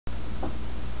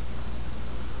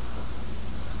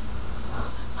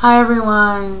Hi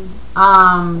everyone.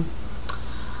 I'm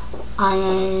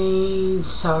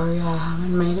sorry I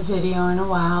haven't made a video in a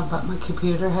while, but my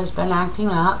computer has been acting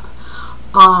up.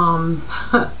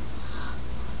 I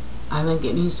think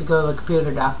it needs to go to the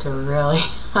computer doctor, really.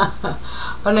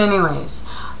 But anyways,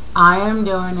 I am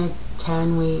doing a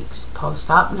 10 weeks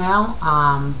post-op now.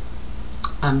 I'm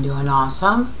doing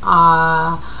awesome.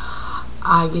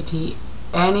 I get to eat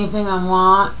anything I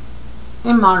want,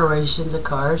 in moderations, of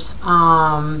course.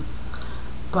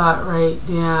 But right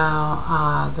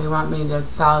now, they want me to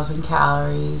 1,000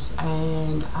 calories,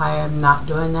 and I am not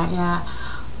doing that yet.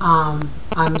 I'm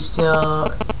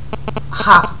still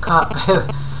half a cup,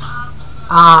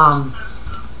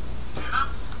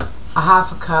 a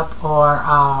half a cup, or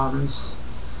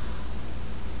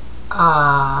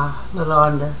a little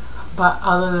under. But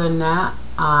other than that,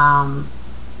 I'm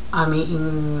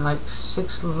eating like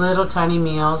 6 little tiny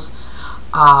meals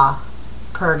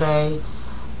per day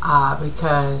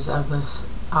because of this.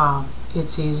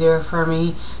 It's easier for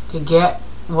me to get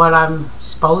what I'm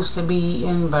supposed to be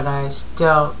eating, but I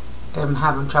still am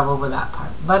having trouble with that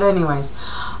part. But anyways,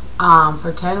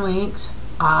 for 10 weeks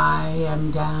I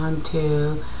am down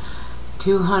to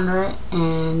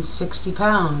 260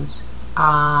 pounds.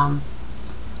 I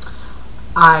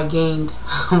gained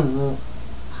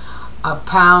a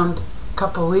pound a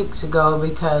couple weeks ago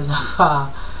because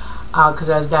of I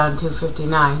was down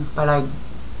 259, but I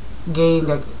gained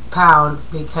a pound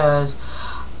because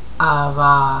of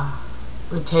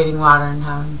rotating water and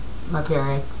having my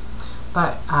period.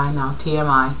 But I know,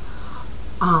 TMI.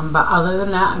 But other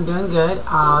than that, I'm doing good.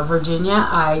 Virginia,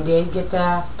 I did get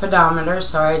the pedometer.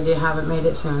 Sorry I haven't made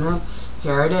it sooner.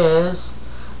 Here it is.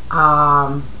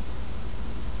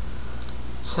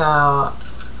 So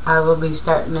I will be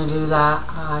starting to do that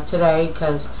today,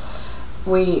 because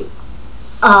we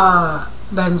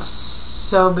been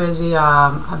so busy.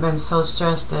 I've been so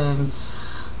stressed, and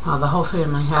well, the whole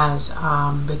family has,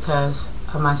 because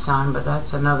of my son, but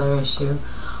that's another issue.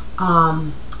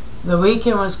 The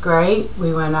weekend was great.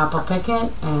 We went apple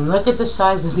picking, and look at the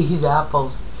size of these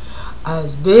apples.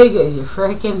 As big as your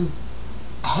freaking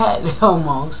head,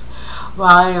 almost.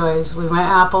 Well, anyways, we went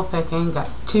apple picking, got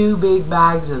 2 big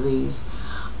bags of these,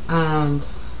 and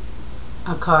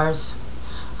of course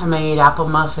I made apple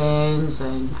muffins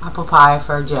and apple pie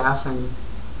for Jeff, and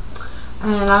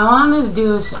I wanted to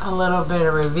do a little bit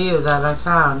of review that I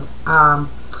found. I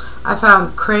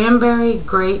found cranberry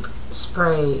grape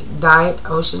spray, Diet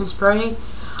Ocean Spray,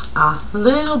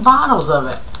 little bottles of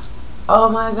it. Oh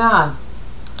my god,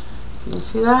 can you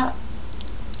see that?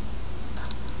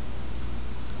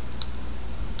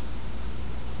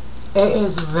 It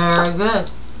is very good.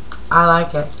 I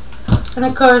like it. And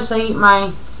of course I eat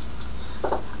my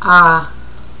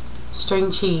string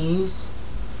cheese.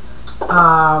 Then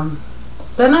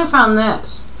I found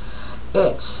this.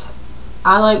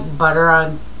 I like butter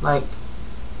on like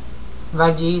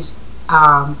veggies.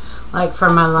 Like for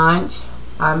my lunch,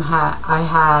 I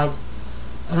had,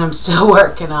 and I'm still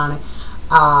working on it.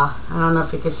 I don't know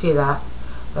if you can see that.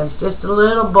 But it's just a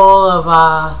little bowl of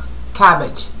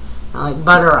cabbage. I like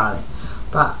butter on it,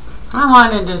 but I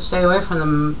wanted to stay away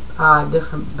from the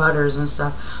different butters and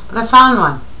stuff. But I found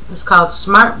one. It's called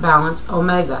Smart Balance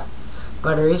Omega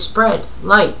Buttery Spread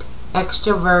Light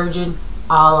Extra Virgin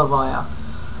Olive Oil.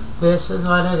 This is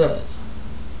what it is.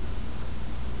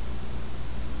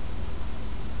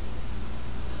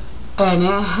 And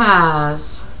it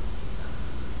has,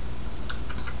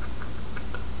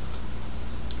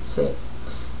 it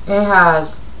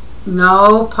has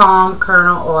no palm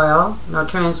kernel oil, no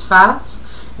trans fats,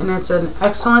 and it's an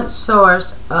excellent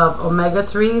source of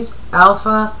omega-3s,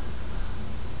 alpha,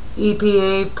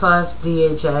 EPA plus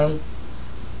DHA.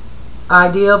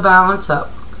 Ideal balance of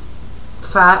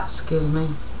fats,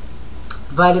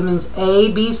 vitamins A,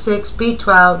 B6,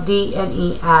 B12, D, and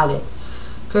E added.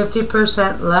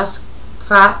 50% less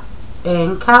fat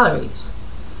and calories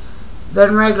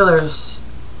than regular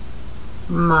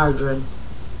margarine.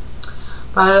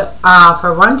 But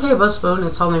for 1 tablespoon,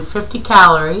 it's only 50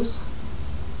 calories,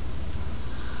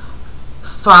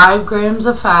 5 grams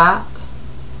of fat,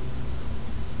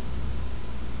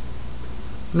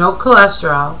 no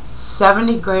cholesterol,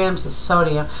 70 grams of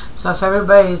sodium. So if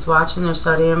everybody's watching their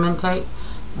sodium intake,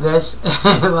 this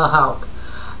will help.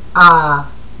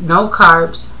 No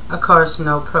carbs, of course,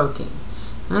 no protein.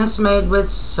 And it's made with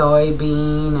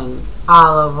soybean and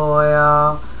olive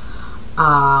oil,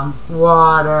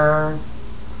 water.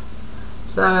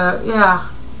 So yeah,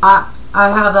 I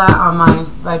have that on my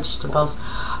vegetables.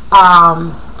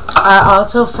 I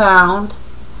also found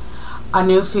a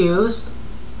new fuse,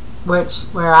 which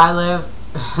where I live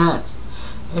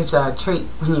it's a treat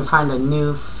when you find a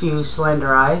new Fuse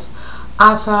Slender Eyes.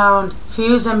 I found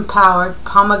Fuse Empowered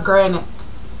Pomegranate.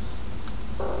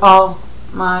 Oh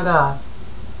my god.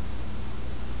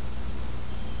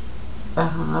 I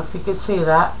don't know if you can see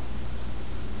that,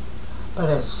 but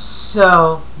it's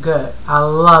so good. I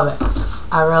love it.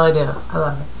 I really do. I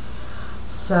love it.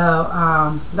 So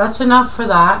that's enough for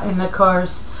that. And of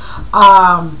course,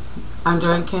 I'm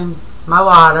drinking my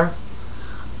water.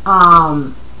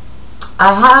 I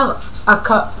have a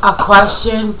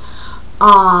question.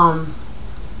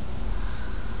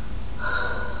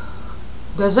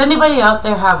 Does anybody out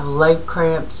there have leg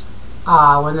cramps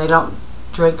when they don't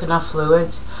drink enough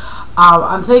fluids?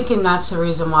 I'm thinking that's the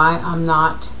reason why I'm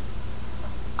not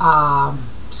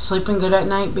sleeping good at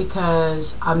night,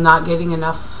 because I'm not getting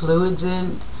enough fluids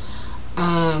in,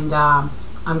 and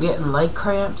I'm getting leg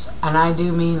cramps, and I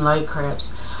do mean leg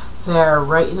cramps. They're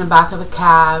right in the back of the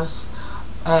calves,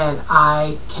 and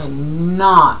I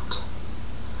cannot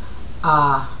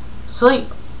sleep.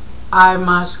 I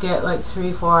must get like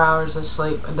 3-4 hours of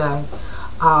sleep a day,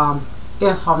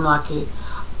 if I'm lucky.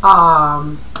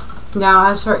 Now,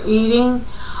 as for eating,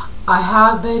 I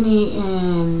have been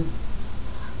eating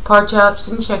pork chops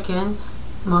and chicken,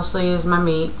 mostly is my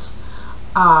meats,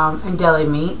 and deli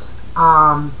meat.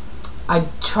 I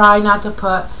try not to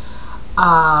put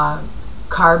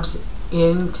carbs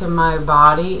into my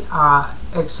body,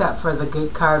 except for the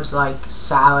good carbs like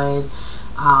salad,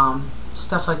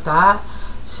 stuff like that.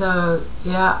 So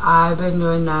yeah, I've been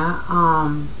doing that.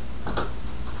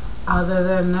 Other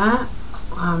than that,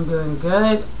 I'm doing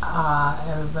good.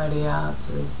 Everybody else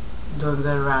is doing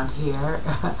good around here.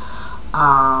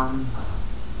 I've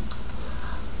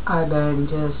been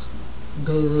just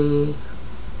busy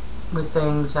with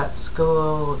things at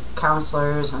school, with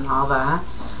counselors and all that,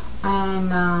 and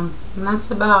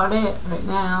that's about it right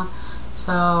now.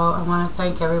 So I want to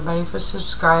thank everybody for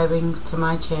subscribing to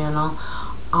my channel,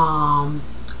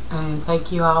 and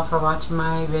thank you all for watching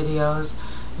my videos,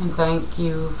 and thank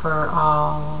you for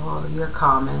all your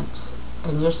comments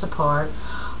and your support.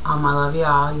 I love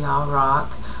y'all. Y'all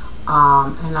rock.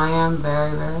 And I am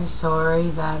very, very sorry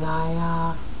that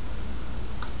I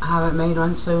haven't made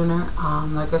one sooner.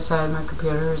 Like I said, my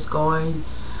computer is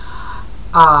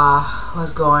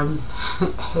was going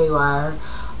haywire.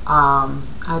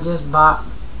 I just bought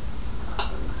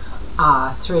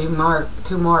two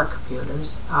more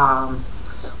computers.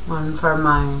 One for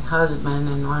my husband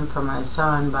and one for my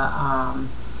son, but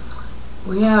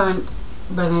we haven't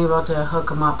been able to hook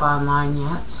them up online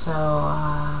yet, so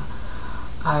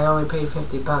I only paid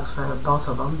 $50 for both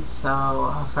of them. So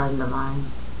a friend of mine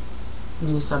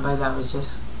knew somebody that was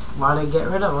just wanted to get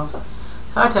rid of them,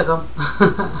 so I took them.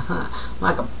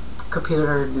 Like a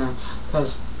computer,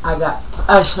 because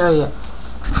I'll show you.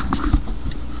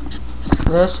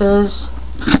 This is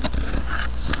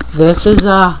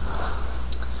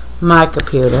my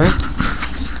computer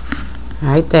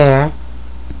right there,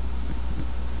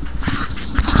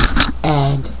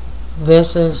 and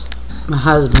this is my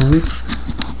husband's.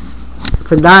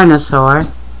 It's a dinosaur,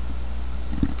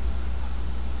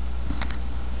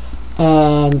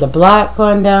 and the black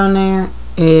one down there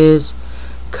is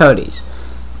Cody's,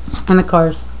 and of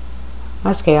course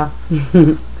my scale.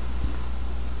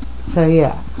 So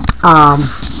yeah,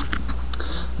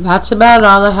 that's about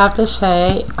all I have to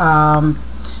say.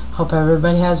 Hope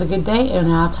everybody has a good day,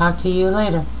 and I'll talk to you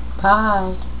later.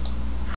 Bye.